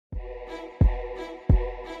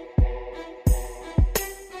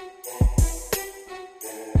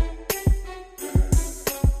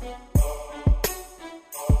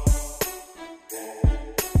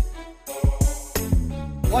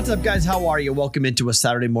What's up, guys? How are you? Welcome into a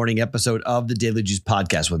Saturday morning episode of the Daily Juice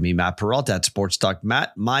Podcast with me, Matt Perrault at Sports Talk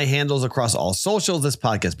Matt. My handles across all socials. This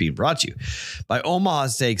podcast being brought to you by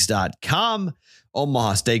OmahaSteaks.com.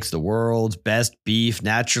 Omaha Steaks, the world's best beef,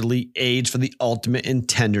 naturally aged for the ultimate in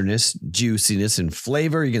tenderness, juiciness, and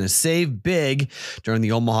flavor. You're going to save big during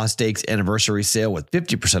the Omaha Steaks anniversary sale with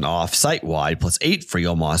 50% off site-wide, plus 8 free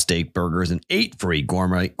Omaha Steak burgers and 8 free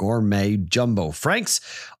gourmet jumbo franks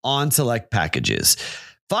on select packages.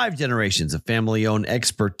 5 generations of family-owned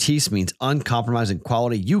expertise means uncompromising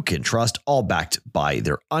quality you can trust, all backed by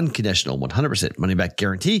their unconditional 100% money-back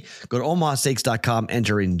guarantee. Go to omahasteaks.com,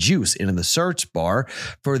 enter in juice into the search bar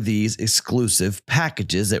for these exclusive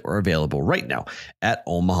packages that are available right now at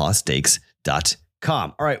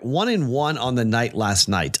omahasteaks.com. All right, 1-1 on the night last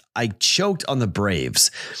night. I choked on the Braves.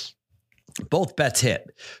 Both bets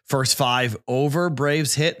hit. First 5 over,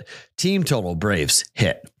 Braves hit. Team total, Braves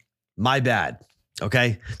hit. My bad.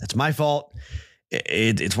 Okay, that's my fault.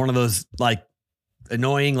 It's one of those like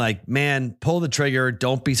annoying, like, man, pull the trigger.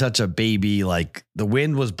 Don't be such a baby. Like the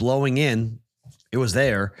wind was blowing in. It was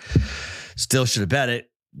there. Still should have bet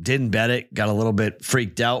it. Didn't bet it. Got a little bit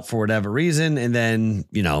freaked out for whatever reason. And then,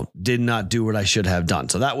 did not do what I should have done.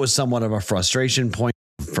 So that was somewhat of a frustration point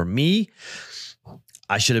for me.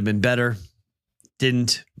 I should have been better.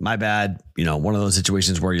 Didn't. My bad. One of those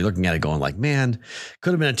situations where you're looking at it going like, man,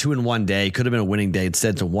 could have been a 2-1 day, could have been a winning day.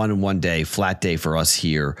 Instead, it's a 1-1 day, flat day for us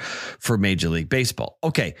here for Major League Baseball.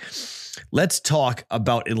 Okay, let's talk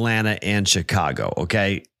about Atlanta and Chicago.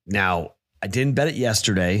 Okay, now I didn't bet it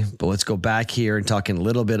yesterday, but let's go back here and talk a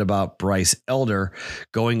little bit about Bryce Elder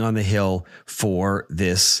going on the hill for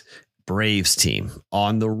this Braves team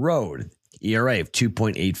on the road. ERA of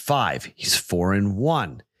 2.85. He's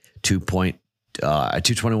 4-1.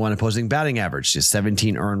 221 opposing batting average, just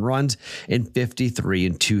 17 earned runs and 53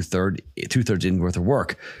 and two-thirds inning worth of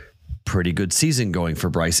work. Pretty good season going for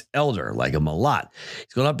Bryce Elder. Like him a lot.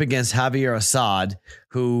 He's going up against Javier Assad,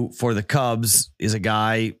 who for the Cubs is a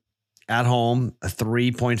guy at home, a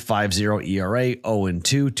 3.50 ERA, 0-2,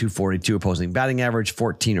 242 opposing batting average,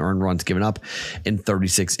 14 earned runs given up, and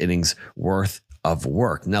 36 innings worth of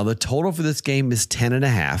work. Now the total for this game is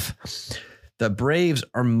 10.5. The Braves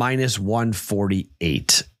are minus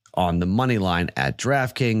 148 on the money line at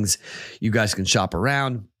DraftKings. You guys can shop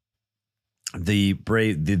around. The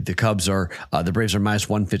Braves are minus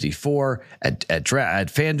 154 at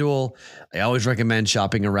FanDuel. I always recommend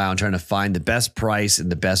shopping around, trying to find the best price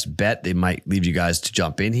and the best bet. They might leave you guys to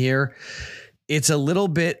jump in here. It's a little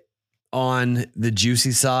bit on the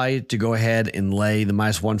juicy side to go ahead and lay the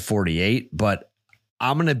minus 148, but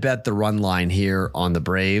I'm going to bet the run line here on the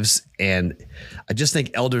Braves. And I just think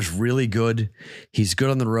Elder's really good. He's good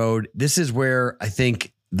on the road. This is where I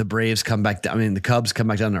think the Braves come back. The Cubs come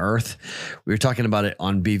back down to earth. We were talking about it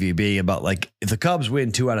on BVB about like, if the Cubs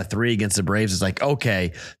win 2 out of 3 against the Braves, it's like,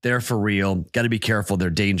 okay, they're for real. Got to be careful. They're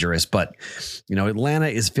dangerous. But, Atlanta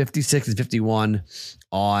is 56 and 51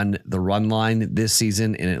 on the run line this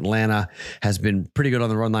season. And Atlanta has been pretty good on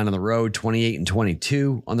the run line on the road, 28 and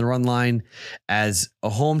 22 on the run line. As a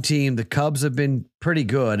home team, the Cubs have been pretty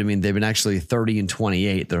good. They've been actually 30 and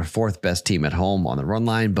 28. They're 4th best team at home on the run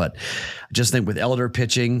line. But I just think with Elder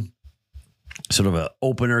pitching, sort of an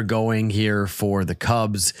opener going here for the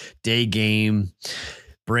Cubs, day game,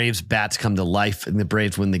 Braves bats come to life and the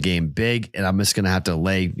Braves win the game big. And I'm just going to have to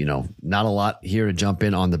lay, not a lot here to jump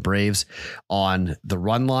in on the Braves on the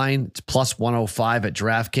run line. It's plus 105 at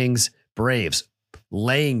DraftKings. Braves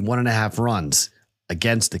laying 1.5 runs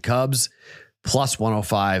against the Cubs, plus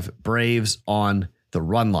 105 Braves on the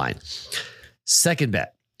run line. Second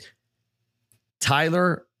bet,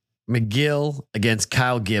 Tyler McGill against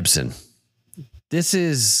Kyle Gibson. This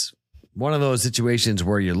is one of those situations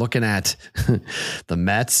where you're looking at the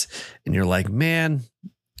Mets and you're like, man,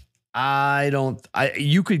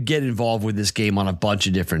 you could get involved with this game on a bunch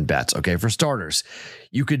of different bets. Okay. For starters,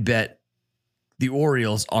 you could bet the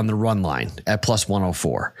Orioles on the run line at plus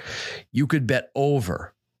 104. You could bet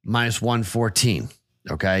over minus 114.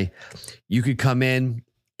 Okay. You could come in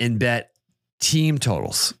and bet team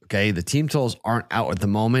totals. Okay. The team totals aren't out at the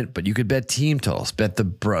moment, but you could bet team totals, bet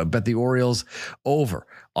the Orioles over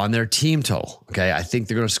on their team total. Okay. I think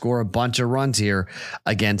they're going to score a bunch of runs here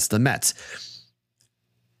against the Mets.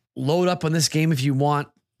 Load up on this game if you want.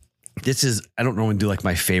 This is, I don't normally do like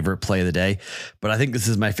my favorite play of the day, but I think this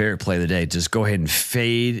is my favorite play of the day. Just go ahead and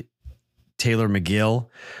fade Taylor McGill.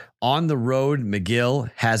 On the road, McGill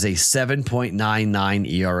has a 7.99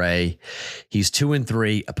 ERA. He's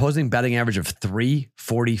 2-3, opposing batting average of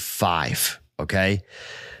 345. Okay.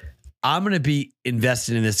 I'm going to be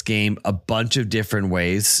invested in this game a bunch of different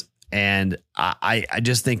ways. And I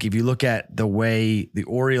just think if you look at the way the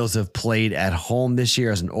Orioles have played at home this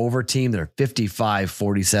year as an over team, they're 55,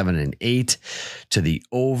 47, and 8 to the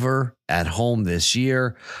over at home this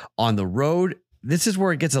year. On the road, this is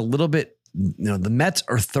where it gets a little bit, the Mets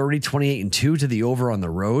are 30, 28, and 2 to the over on the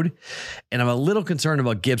road. And I'm a little concerned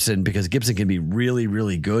about Gibson because Gibson can be really,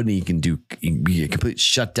 really good and he can be a complete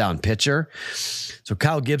shutdown pitcher. So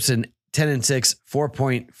Kyle Gibson, 10-6,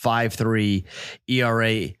 4.53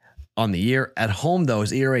 ERA on the year. At home, though,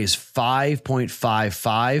 his ERA is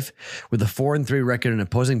 5.55 with a 4-3 record and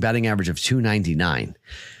opposing batting average of 299.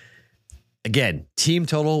 Again, team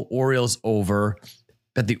total, Orioles over.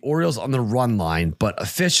 Bet the Orioles on the run line, but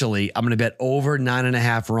officially, I'm going to bet over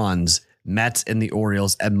 9.5 runs, Mets and the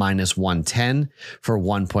Orioles at -110 for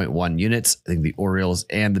 1.1 units. I think the Orioles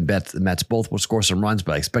and the Mets both will score some runs,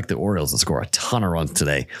 but I expect the Orioles to score a ton of runs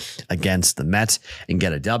today against the Mets and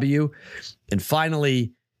get a W. And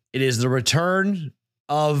finally, it is the return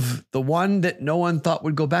of the one that no one thought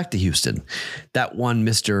would go back to Houston. That one,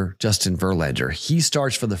 Mr. Justin Verlander. He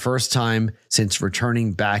starts for the first time since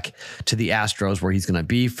returning back to the Astros, where he's going to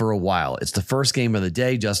be for a while. It's the first game of the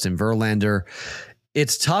day, Justin Verlander.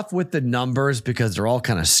 It's tough with the numbers because they're all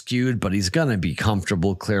kind of skewed, but he's going to be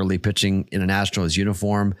comfortable, clearly pitching in an Astros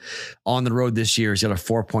uniform. On the road this year, he's got a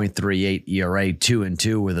 4.38 ERA,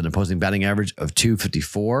 2-2 with an opposing batting average of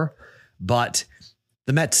 254. But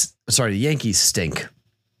the Yankees stink.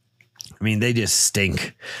 I mean, they just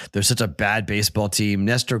stink. They're such a bad baseball team.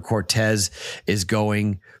 Nestor Cortez is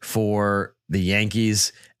going for the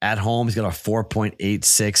Yankees at home. He's got a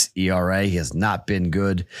 4.86 ERA. He has not been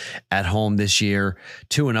good at home this year.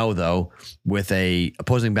 2-0 though, with a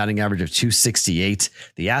opposing batting average of 268.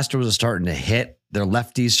 The Astros are starting to hit. Their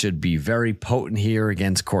lefties should be very potent here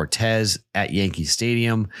against Cortez at Yankee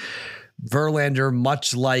Stadium. Verlander,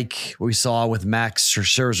 much like we saw with Max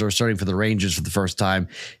Scherzer starting for the Rangers for the first time,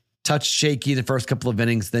 touched shaky the first couple of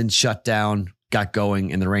innings, then shut down, got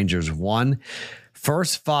going, and the Rangers won.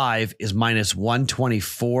 First 5 is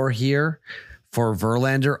 -124 here for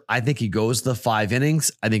Verlander. I think he goes the 5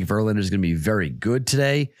 innings. I think Verlander is going to be very good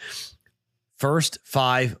today. First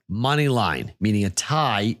 5 money line, meaning a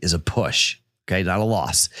tie is a push. Okay, not a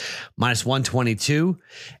loss. -122.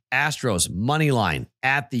 Astros money line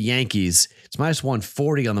at the Yankees. It's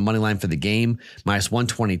 -140 on the money line for the game.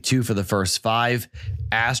 -122 for the first 5.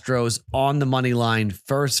 Astros on the money line,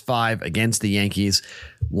 first 5 against the Yankees.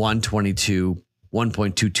 122,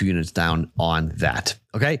 1.22 units down on that.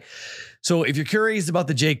 Okay. So if you're curious about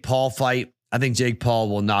the Jake Paul fight, I think Jake Paul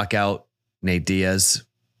will knock out Nate Diaz.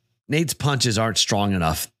 Nate's punches aren't strong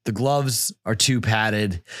enough. The gloves are too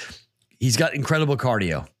padded. He's got incredible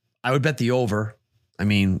cardio. I would bet the over. I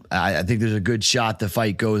mean, I think there's a good shot the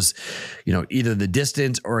fight goes, either the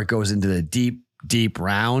distance or it goes into the deep, deep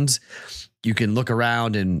rounds. You can look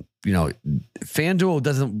around and, FanDuel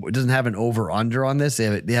doesn't have an over under on this. They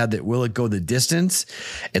have that. Will it go the distance?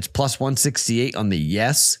 It's +168 on the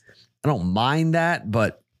yes. I don't mind that,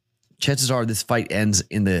 but chances are this fight ends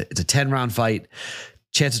it's a 10-round fight.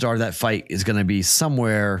 Chances are that fight is going to be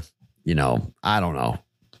somewhere, I don't know,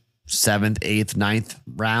 7th, 8th, 9th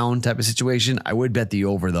round type of situation. I would bet the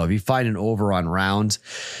over though. If you find an over on rounds,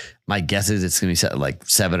 my guess is it's going to be set at like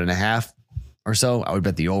 7.5 or so. I would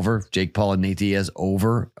bet the over. Jake Paul and Nate Diaz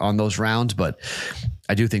over on those rounds, but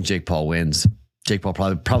I do think Jake Paul wins. Jake Paul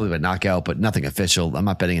probably by knockout, but nothing official. I'm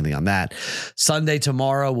not betting anything on that. Sunday,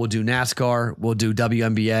 tomorrow, we'll do NASCAR. We'll do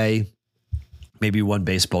WNBA. Maybe one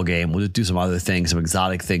baseball game. We'll do some other things, some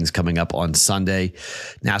exotic things coming up on Sunday.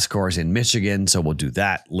 NASCAR is in Michigan, so we'll do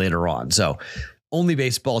that later on. So only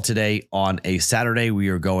baseball today on a Saturday. We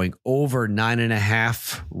are going over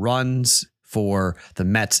 9.5 runs for the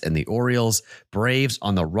Mets and the Orioles. Braves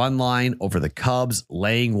on the run line over the Cubs,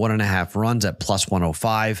 laying 1.5 runs at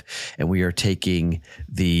 +105. And we are taking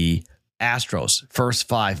the Astros first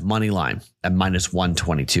 5 money line at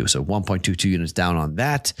 -122. So 1.22 units down on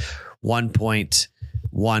that.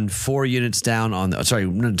 1.14 units down on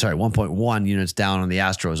 1.1 units down on the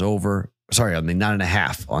Astros over. On the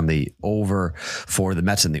 9.5 on the over for the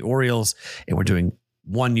Mets and the Orioles. And we're doing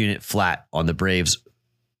 1 unit flat on the Braves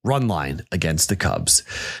run line against the Cubs.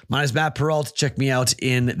 My name is Matt Perrault. Check me out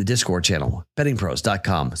in the Discord channel,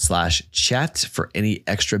 bettingpros.com/chat for any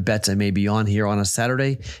extra bets I may be on here on a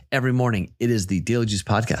Saturday. Every morning, it is the Daily Juice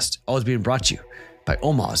podcast, always being brought to you by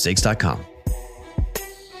OmahaSteaks.com.